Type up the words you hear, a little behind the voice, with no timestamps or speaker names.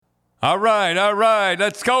All right,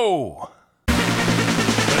 let's go.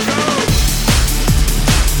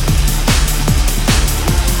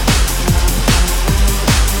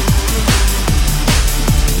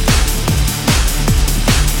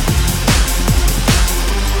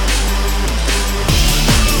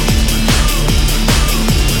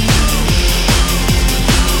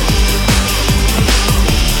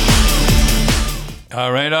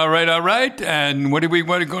 All right. And what are we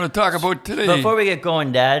going to talk about today? Before we get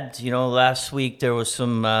going, Dad, last week there was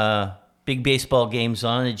some big baseball games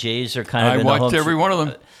on. The Jays are kind of I watched every one of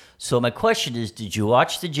them. So my question is, did you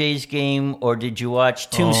watch the Jays game or did you watch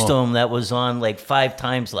Tombstone that was on like 5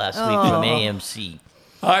 times last week from AMC?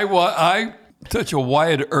 I'm such a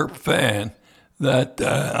Wyatt Earp fan that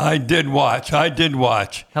I did watch. How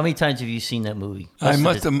many times have you seen that movie?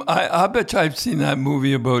 I bet you I've seen that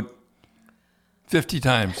movie about 50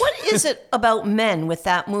 times. What is it about men with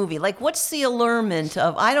that movie? Like, what's the allurement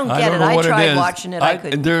of? I don't get it. I tried watching it. I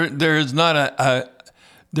couldn't. There is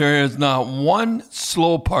not one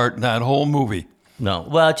slow part in that whole movie. No.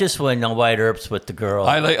 Well, just when Wyatt Earp's with the girl.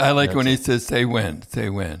 I like when he says, "Say when."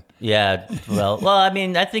 Yeah. Well. I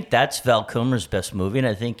mean, I think that's Val Kilmer's best movie, and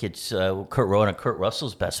I think it's Kurt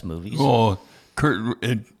Russell's best movies. Oh, Kurt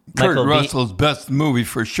Russell's best movie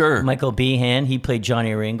for sure. Michael Behan, he played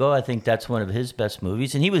Johnny Ringo. I think that's one of his best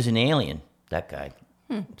movies, and he was an alien. That guy.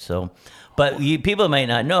 So, but people might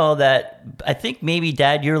not know that. I think maybe,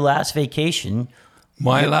 Dad, your last vacation.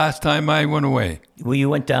 Last time I went away. Well, you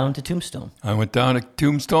went down to Tombstone. I went down to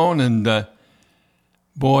Tombstone, and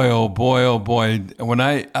boy, oh boy, when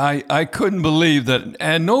I couldn't believe that,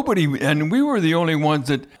 and we were the only ones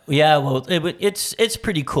that. Yeah, well, it's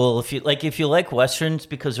pretty cool if you like westerns,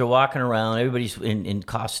 because they're walking around, everybody's in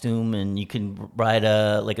costume, and you can ride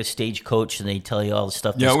a stagecoach, and they tell you all the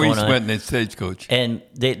stuff that's going on. Yeah, we went in a stagecoach, and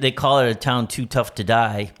they call it a town too tough to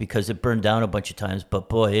die because it burned down a bunch of times. But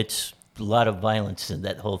boy, it's a lot of violence in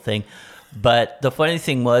that whole thing. But the funny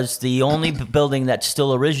thing was, the only building that's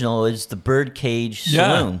still original is the Birdcage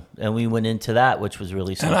Saloon, and we went into that, which was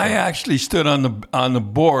really something. And I actually stood on the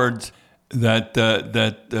boards that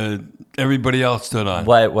everybody else stood on.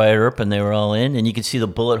 Wyatt Earp, and they were all in, and you could see the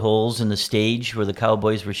bullet holes in the stage where the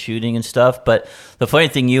Cowboys were shooting and stuff. But the funny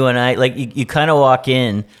thing, you and I, you kind of walk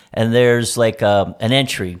in, and there's an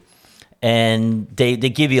entry, and they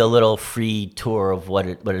give you a little free tour of what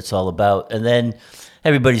it's all about, and then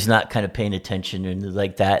everybody's not kind of paying attention and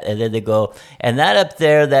like that. And then they go, and that up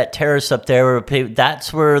there, that terrace up there,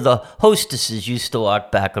 that's where the hostesses used to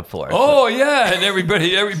walk back and forth. Oh, yeah. And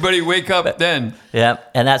everybody wake up then. Yeah.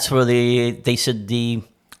 And that's where they said the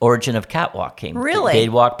origin of catwalk came. Really? They'd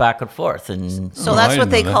walk back and forth. And so that's what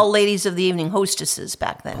they call ladies of the evening, hostesses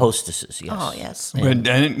back then. Hostesses, yes. Oh, yes.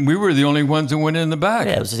 And we were the only ones that went in the back.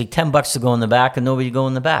 Yeah, it was like $10 to go in the back, and nobody go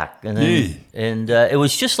in the back. And then, it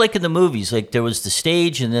was just like in the movies. Like there was the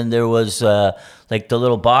stage, and then there was like the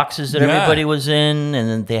little boxes that everybody was in, and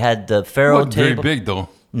then they had the faro table. Very big though.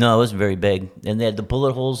 No, it wasn't very big, and they had the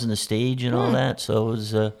bullet holes in the stage and all that. So it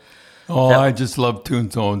was. I just love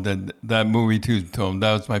Tombstone. That movie, Tombstone.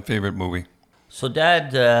 That was my favorite movie. So,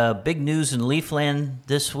 Dad, big news in Leafland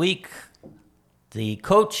this week. The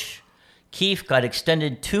coach, Keefe, got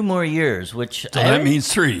extended 2 more years, which... So that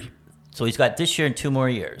means 3. So he's got this year and 2 more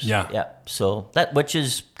years. Yeah. So which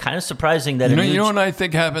is kind of surprising that... You know what I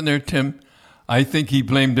think happened there, Tim? I think he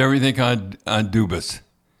blamed everything on Dubas.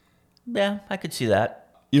 Yeah, I could see that.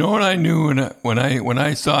 You know what I knew when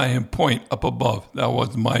I saw him point up above? That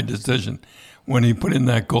was my decision when he put in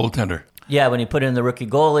that goaltender. Yeah, when he put in the rookie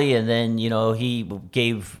goalie, and then he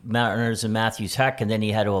gave Martiners and Matthews heck, and then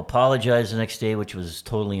he had to apologize the next day, which was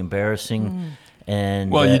totally embarrassing.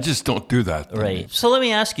 And you just don't do that, right? So let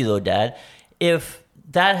me ask you though, Dad, if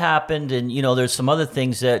that happened, and there's some other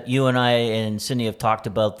things that you and I and Cindy have talked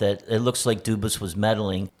about that it looks like Dubas was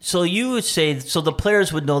meddling. So you would say, so the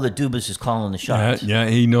players would know that Dubas is calling the shots. Yeah,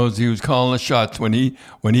 he knows he was calling the shots. When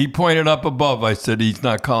he pointed up above, I said he's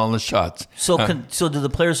not calling the shots. So so do the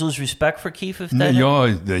players lose respect for Keefe if that?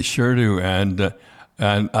 No, they sure do, and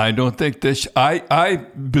I don't think this. I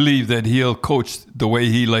believe that he'll coach the way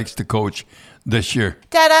he likes to coach this year.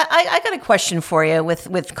 Dad, I got a question for you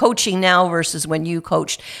with coaching now versus when you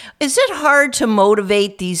coached. Is it hard to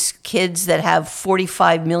motivate these kids that have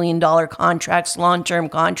 $45 million contracts, long-term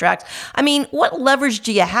contracts? I mean, what leverage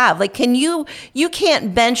do you have? Like, you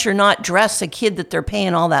can't bench or not dress a kid that they're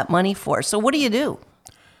paying all that money for. So what do you do?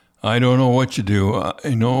 I don't know what you do.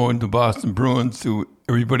 I know in the Boston Bruins,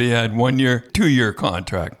 everybody had 1 year, 2-year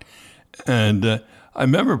contract. And I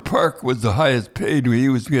remember Park was the highest paid.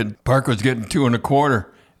 Park was getting 2 1/4,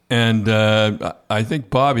 and I think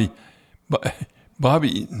Bobby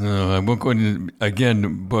Bobby, I won't go into again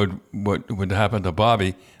about what happened to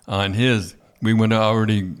Bobby on his. We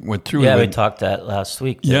already went through it. Yeah, we talked that last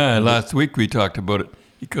week. Yeah, last week we talked about it.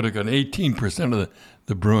 He could have got 18% of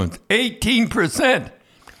the Bruins. 18%!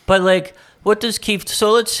 But, like, what does Keefe...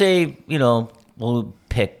 So let's say, we'll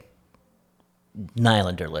pick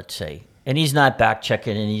Nylander, let's say. And he's not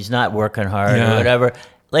back-checking and he's not working hard or whatever.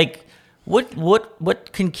 Like,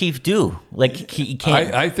 what can Keefe do? Like, he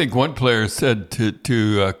can't... I think one player said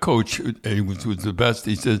to Coach, who was the best,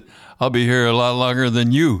 he says, I'll be here a lot longer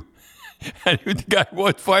than you. And the guy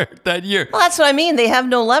was fired that year. Well, that's what I mean. They have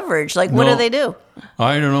no leverage. Like, what do they do?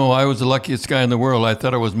 I don't know. I was the luckiest guy in the world. I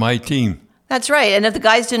thought it was my team. That's right. And if the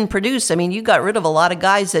guys didn't produce, I mean, you got rid of a lot of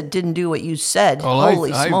guys that didn't do what you said. Well,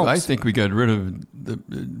 Holy smokes. I think we got rid of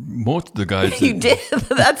most of the guys. You did.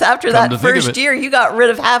 That's after that first year. You got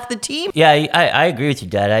rid of half the team. Yeah, I agree with you,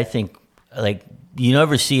 Dad. I think, like, you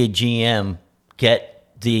never see a GM get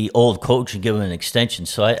the old coach and give him an extension.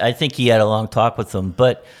 So I think he had a long talk with them.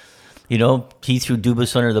 But... he threw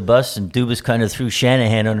Dubas under the bus, and Dubas kind of threw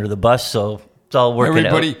Shanahan under the bus, so it's all working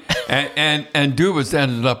out. And Dubas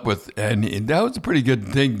ended up with, and that was a pretty good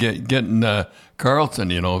thing, getting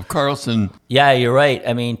Carlson, Carlson. Yeah, you're right.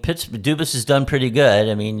 I mean, Dubas has done pretty good.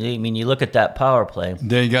 I mean, you look at that power play.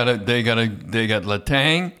 They got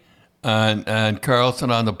Letang and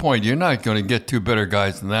Carlson on the point. You're not going to get two better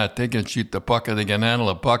guys than that. They can shoot the puck, and they can handle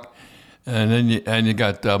a puck. And then you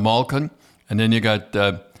got Malkin, and then you got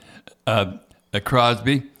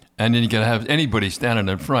Crosby, and then you can have anybody standing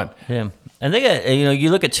in front. Yeah, and they got you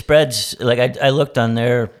look at spreads. Like I looked on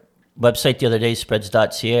their website the other day,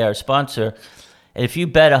 spreads.ca, our sponsor. And if you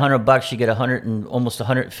bet $100, you get almost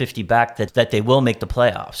 150 back that they will make the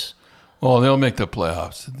playoffs. Well, they'll make the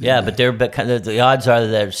playoffs. Yeah, but the odds are that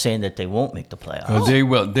they're saying that they won't make the playoffs. Oh.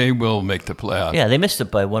 They will make the playoffs. Yeah, they missed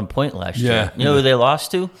it by 1 point last year. You know who they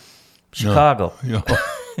lost to? Chicago. No.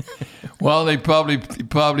 Well, they probably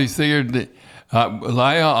figured.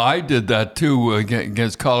 I did that too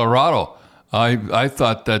against Colorado. I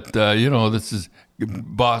thought that this is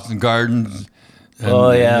Boston Gardens. And,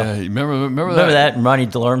 remember that? And Ronnie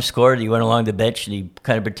Delorme scored. He went along the bench and he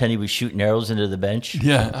kind of pretended he was shooting arrows into the bench.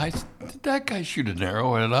 Yeah, did that guy shoot an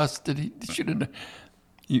arrow at us? Did he shoot an?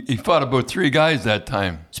 He fought about 3 guys that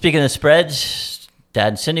time. Speaking of spreads. Dad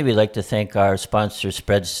and Cindy, we'd like to thank our sponsor,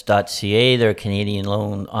 Spreads.ca. They're a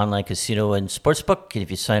Canadian-owned online casino and sportsbook. And if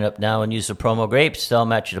you sign up now and use the promo GRAPES, they'll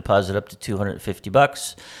match your deposit up to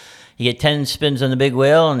 $250. You get 10 spins on the big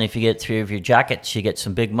whale, and if you get 3 of your jackets, you get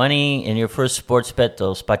some big money. In your first sports bet,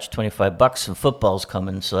 they'll spot you $25, and football's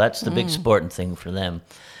coming, so that's the big sporting thing for them.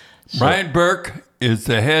 So, Brian Burke is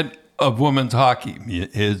the head of women's hockey. He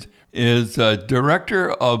is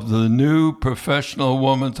director of the new Professional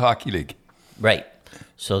Women's Hockey League. Right.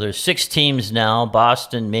 So there's 6 teams now: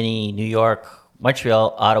 Boston, Minnie, New York,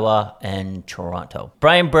 Montreal, Ottawa, and Toronto.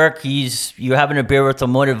 Brian Burke, you're having a beer with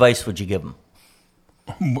him. What advice would you give him?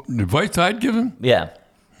 Advice I'd give him? Yeah.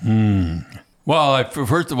 Well,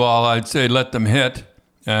 first of all, I'd say let them hit,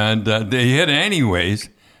 and they hit anyways.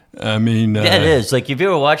 I mean... yeah, it is. Like, if you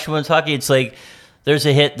ever watch women's hockey, it's like there's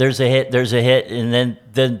a hit, and then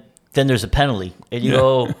there's a penalty. And you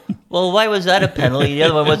go, well, why was that a penalty? The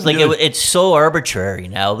other one was like, it's so arbitrary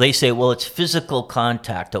now. They say, well, it's physical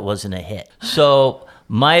contact. It wasn't a hit. So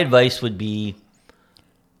my advice would be,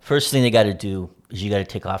 first thing they got to do is you got to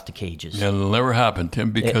take off the cages. Yeah, it'll never happen,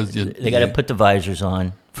 Tim, because... They got to put the visors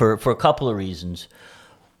on for a couple of reasons.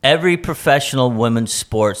 Every professional women's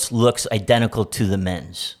sports looks identical to the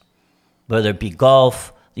men's. Whether it be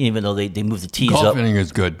golf, even though they move the tees up. Golfing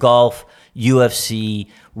is good. Golf, UFC,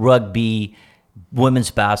 rugby,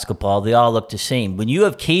 women's basketball, they all look the same. When you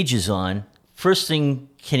have cages on, first thing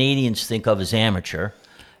Canadians think of is amateur.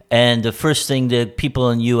 And the first thing that people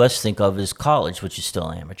in the U.S. think of is college, which is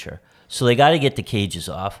still amateur. So they got to get the cages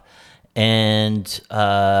off and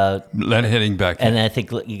let hitting back. And I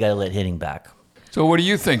think you got to let hitting back. So what do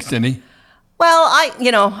you think, Cindy? Well,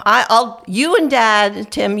 I'll you and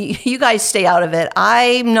Dad, Tim, you guys stay out of it.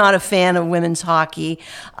 I'm not a fan of women's hockey.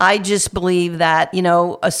 I just believe that,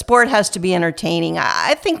 a sport has to be entertaining.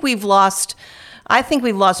 I think we've lost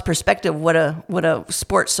perspective what a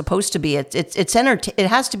sport's supposed to be. It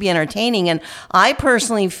has to be entertaining, and I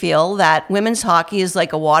personally feel that women's hockey is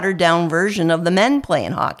like a watered down version of the men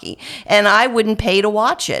playing hockey, and I wouldn't pay to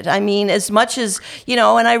watch it. I mean, as much as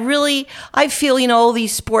and I feel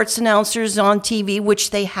these sports announcers on TV,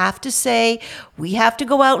 which they have to say we have to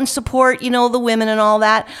go out and support the women and all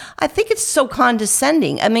that. I think it's so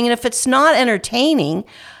condescending. I mean, if it's not entertaining,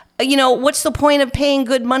 what's the point of paying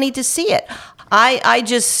good money to see it? I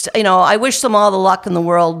just, I wish them all the luck in the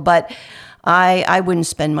world, but I wouldn't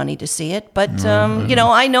spend money to see it. But,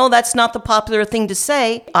 I know that's not the popular thing to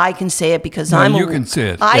say. I can say it because you can say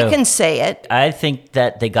it. I can say it. I think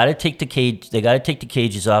that they got to take the cage. They got to take the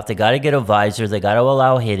cages off. They got to get a visor. They got to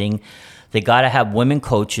allow hitting. They got to have women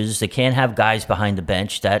coaches. They can't have guys behind the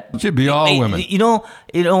bench. That should be all women. You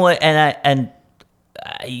know what?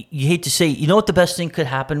 You hate to say, you know what the best thing could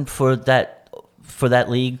happen for that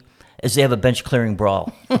league is they have a bench clearing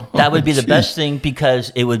brawl. That would be the best thing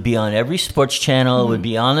because it would be on every sports channel. It would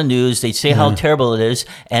be on the news. They'd say how terrible it is,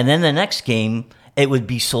 and then the next game it would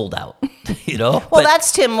be sold out. Well,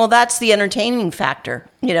 that's Tim. Well, that's the entertaining factor.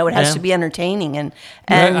 It has to be entertaining, and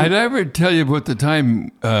I'd ever tell you about the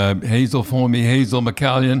time Hazel phoned me, Hazel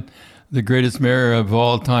McCallion, the greatest mayor of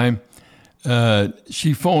all time.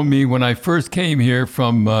 She phoned me when I first came here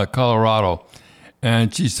from Colorado,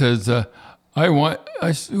 and she says,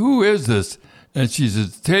 who is this? And she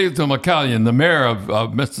says, Hazel McCallion, the mayor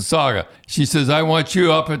of Mississauga. She says, I want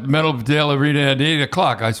you up at Meadowdale Arena at 8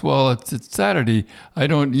 o'clock. I said, well, it's Saturday. I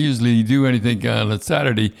don't usually do anything on a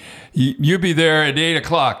Saturday. You be there at 8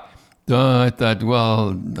 o'clock. I thought,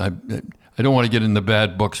 well, I don't want to get in the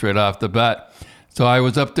bad books right off the bat. So I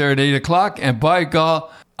was up there at 8 o'clock, and by God,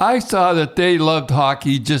 I saw that they loved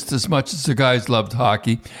hockey just as much as the guys loved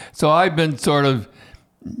hockey. So I've been sort of...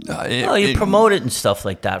 you promote it and stuff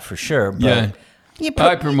like that for sure. But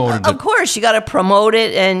I promoted it. Of course, you got to promote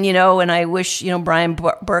it, and and I wish Brian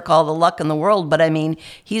Burke all the luck in the world. But I mean,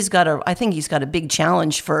 I think he's got a big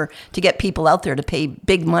challenge to get people out there to pay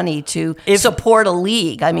big money to support a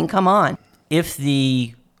league. I mean, come on. If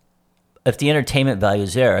the entertainment value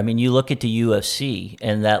is there, I mean, you look at the UFC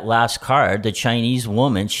and that last card, the Chinese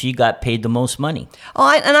woman, she got paid the most money.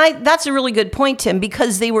 Oh, that's a really good point, Tim,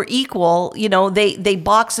 because they were equal. They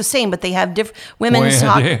box the same, but they have different women's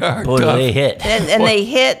hockey. They hit, and they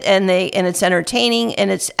hit, and it's entertaining,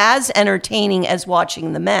 and it's as entertaining as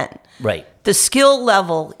watching the men. Right. The skill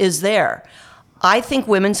level is there. I think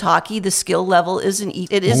women's hockey, the skill level isn't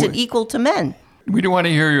equal to men. We don't want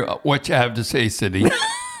to hear what you have to say, Cindy.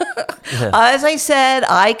 As I said,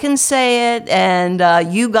 I can say it, and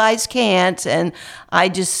you guys can't, and I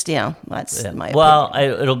just, that's my opinion. Well,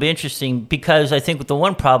 it'll be interesting because I think the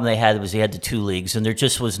one problem they had was they had the two leagues, and there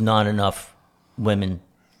just was not enough women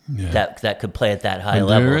that could play at that high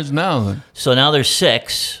level. There is now. So now there's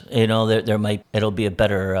 6. It'll be a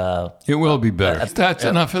better. It will be better. That's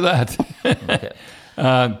enough of that. Okay.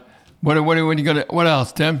 What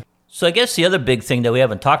else, Tim? So I guess the other big thing that we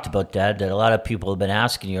haven't talked about, Dad, that a lot of people have been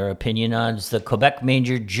asking your opinion on is the Quebec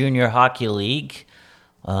Major Junior Hockey League.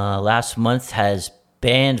 Last month has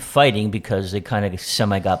banned fighting because they kind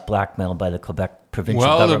of got blackmailed by the Quebec provincial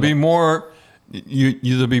government. There'll be more.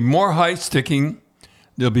 There'll be more high sticking.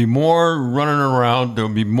 There'll be more running around. There'll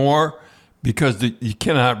be more because you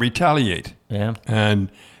cannot retaliate. Yeah. And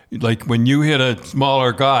like when you hit a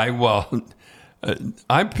smaller guy,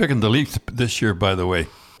 I'm picking the Leafs this year, by the way.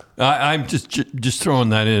 I'm just throwing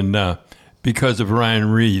that in because of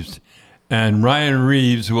Ryan Reeves. And Ryan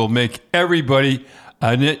Reeves will make everybody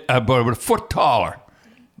about a foot taller.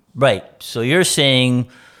 Right. So you're saying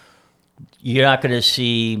you're not going to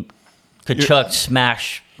see Kachuk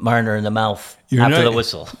smash Marner in the mouth after the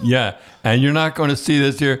whistle. Yeah. And you're not going to see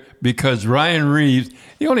this here because Ryan Reeves,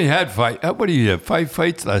 he only had 5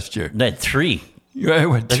 fights last year? He had 3.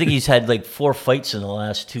 I think he's had like 4 fights in the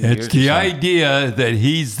last 2 years. It's the idea that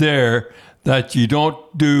he's there, that you don't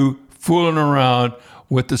do fooling around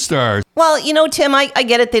with the stars. Well, Tim, I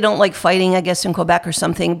get it. They don't like fighting, I guess, in Quebec or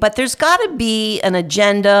something. But there's got to be an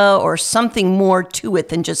agenda or something more to it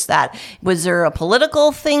than just that. Was there a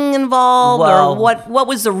political thing involved? Or what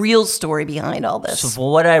was the real story behind all this? So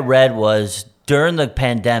what I read was during the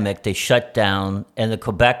pandemic, they shut down, and the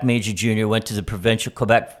Quebec Major Junior went to the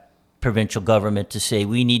Quebec provincial government to say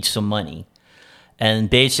we need some money, and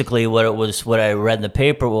basically what I read in the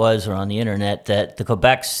paper or on the internet, that the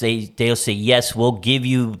Quebec they'll say yes, we'll give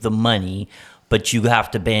you the money, but you have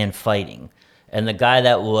to ban fighting. And the guy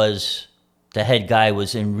that was the head guy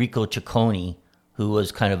was Enrico Ciccone, who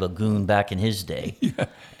was kind of a goon back in his day. Yeah.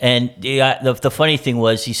 And the funny thing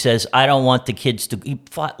was, he says, I don't want the kids to. He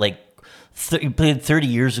fought he played 30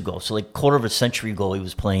 years ago, so like quarter of a century ago he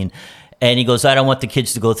was playing. And he goes, I don't want the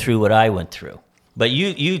kids to go through what I went through. But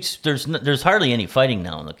there's hardly any fighting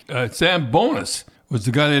now. Sam Bonus was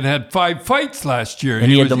the guy that had 5 fights last year.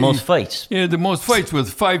 And he had the most fights. He had the most fights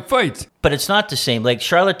with 5 fights. But it's not the same. Like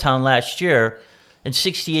Charlottetown last year, in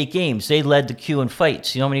 68 games, they led the queue in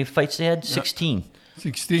fights. You know how many fights they had? 16.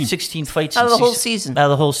 16 fights. Out of the whole season. Out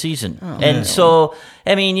of the whole season. Oh, and so,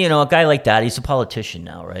 I mean, a guy like that, he's a politician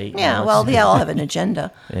now, right? Yeah, they all have an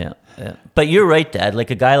agenda. Yeah. But you're right, Dad.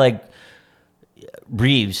 Like a guy like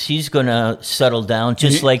Reeves, he's going to settle down,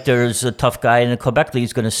 just like there's a tough guy in the Quebec League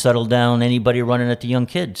who's going to settle down anybody running at the young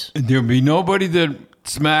kids. There'll be nobody that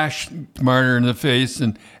smash Marner in the face.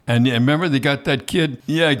 And remember, they got that kid.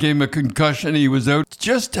 Yeah, gave him a concussion. He was out.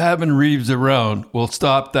 Just having Reeves around will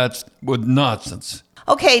stop that with nonsense.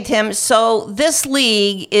 Okay, Tim. So this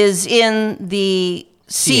league is in the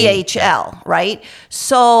CHL, right?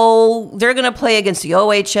 So they're going to play against the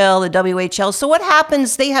OHL, the WHL. So what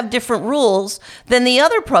happens? They have different rules than the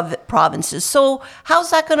other provinces. So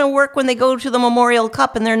how's that going to work when they go to the Memorial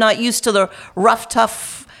Cup and they're not used to the rough,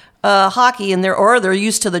 tough hockey, and they're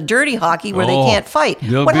used to the dirty hockey where they can't fight?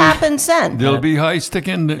 What happens then? They'll be high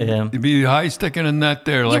sticking. Be high sticking in that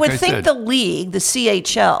there. Like you would I think said. the league, the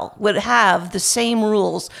CHL, would have the same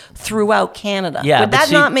rules throughout Canada. Yeah, would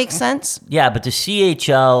that not make sense? Yeah, but the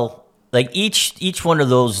CHL, like each one of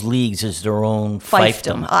those leagues is their own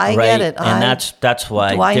fiefdom. I right? get it. And that's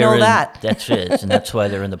why do I know that? That's it, and that's why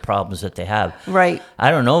they're in the problems that they have. Right.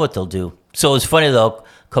 I don't know what they'll do. So it's funny though.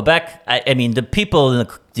 Quebec, I mean, the people in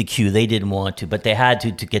the queue, they didn't want to, but they had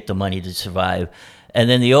to get the money to survive. And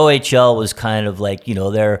then the OHL was kind of like, we got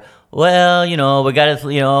to,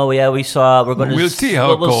 we saw, we're going to, we'll see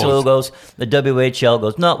how it goes. The WHL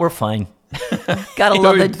goes, no, we're fine. Gotta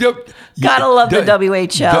love the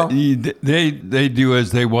WHL. They do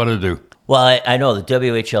as they want to do. Well, I know the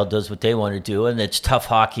WHL does what they want to do, and it's tough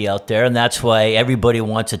hockey out there, and that's why everybody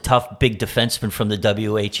wants a tough, big defenseman from the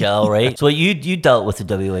WHL, right? So you dealt with the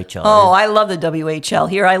WHL. Oh, right? I love the WHL.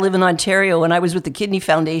 Here I live in Ontario, and I was with the Kidney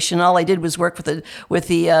Foundation. All I did was work with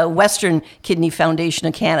the Western Kidney Foundation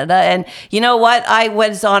of Canada. And you know what? I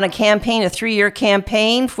was on a 3-year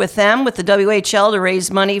campaign with them, with the WHL, to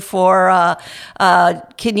raise money for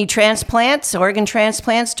kidney transplants, organ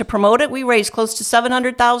transplants, to promote it. We raised close to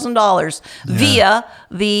 $700,000 via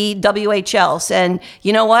the WHLs. And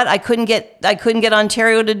you know what? I couldn't get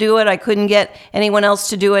Ontario to do it. I couldn't get anyone else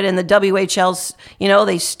to do it. And the WHLs,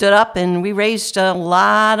 they stood up and we raised a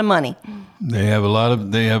lot of money. They have a lot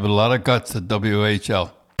of guts at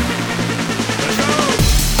WHL.